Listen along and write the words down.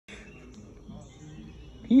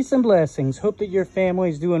Peace and blessings. Hope that your family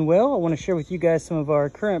is doing well. I want to share with you guys some of our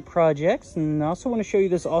current projects, and I also want to show you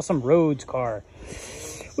this awesome Rhodes car.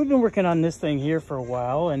 We've been working on this thing here for a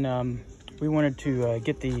while, and we wanted to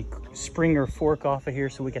get the Springer fork off of here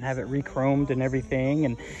so we can have it re-chromed and everything.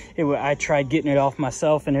 And I tried getting it off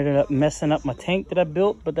myself and ended up messing up my tank that I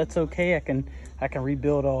built, but that's okay. I can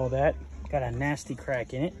rebuild all that. Got a nasty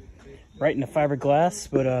crack in it, right in the fiberglass,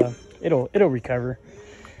 but it'll recover.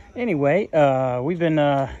 Anyway, we've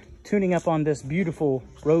been tuning up on this beautiful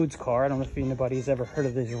Rhodes car. I don't know if anybody's ever heard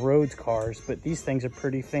of these Rhodes cars, but these things are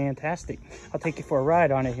pretty fantastic. I'll take you for a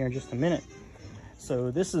ride on it here in just a minute.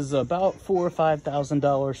 So this is about $4,000 or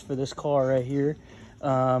 $5,000 for this car right here.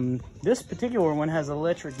 This particular one has an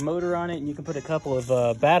electric motor on it, and you can put a couple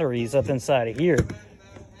of batteries up inside of here.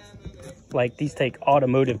 Like, these take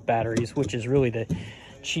automotive batteries, which is really the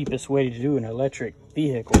cheapest way to do an electric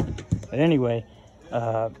vehicle. But anyway,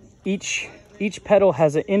 each pedal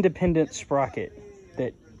has an independent sprocket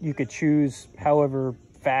that you could choose however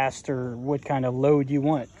fast or what kind of load you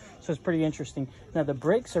want. So it's pretty interesting. Now the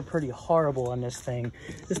brakes are pretty horrible on this thing.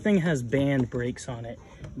 This thing has band brakes on it.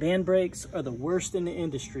 Band brakes are the worst in the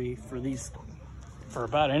industry for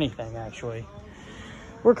about anything, actually.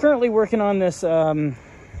 We're currently working on this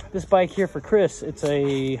this bike here for Chris. It's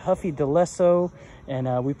a Huffy D'Alesso,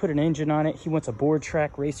 and we put an engine on it. He wants a board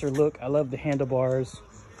track racer look. I love the handlebars.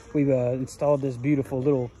 We've installed this beautiful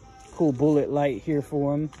little cool bullet light here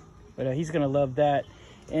for him, but he's gonna love that.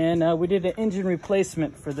 And we did an engine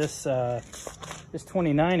replacement for this this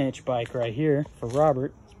 29-inch bike right here for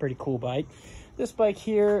Robert. It's a pretty cool bike. This bike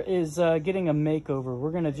here is getting a makeover.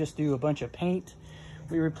 We're gonna just do a bunch of paint.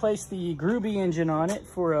 We replaced the Groovy engine on it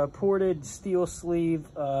for a ported steel sleeve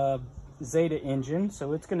Zeta engine,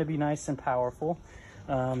 so it's gonna be nice and powerful.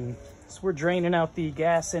 So we're draining out the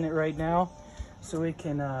gas in it right now, so we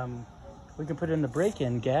can put in the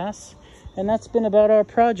break-in gas. And that's been about our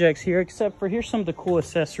projects here, except for here's some of the cool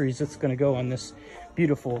accessories that's going to go on this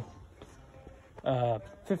beautiful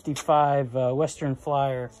 55 Western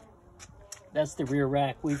Flyer. That's the rear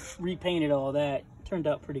rack. We've repainted all that. Turned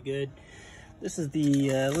out pretty good. This is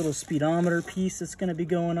the little speedometer piece that's going to be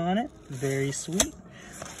going on it. Very sweet.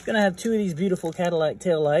 Going to have two of these beautiful Cadillac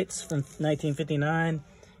taillights from 1959,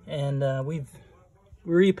 and we've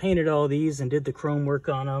repainted all these and did the chrome work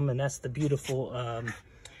on them, and that's the beautiful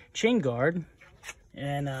chain guard.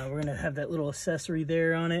 And we're gonna have that little accessory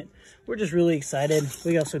there on it. We're just really excited.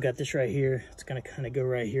 We also got this right here. It's gonna kind of go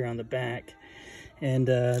right here on the back, and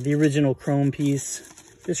the original chrome piece.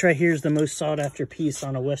 This right here is the most sought after piece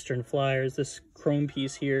on a Western Flyer, is this chrome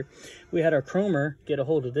piece here. We had our chromer get a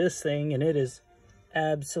hold of this thing, and it is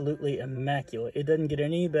absolutely immaculate. It doesn't get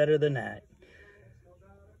any better than that.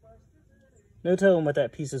 No telling what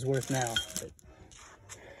that piece is worth now. But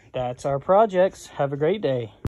that's our projects. Have a great day.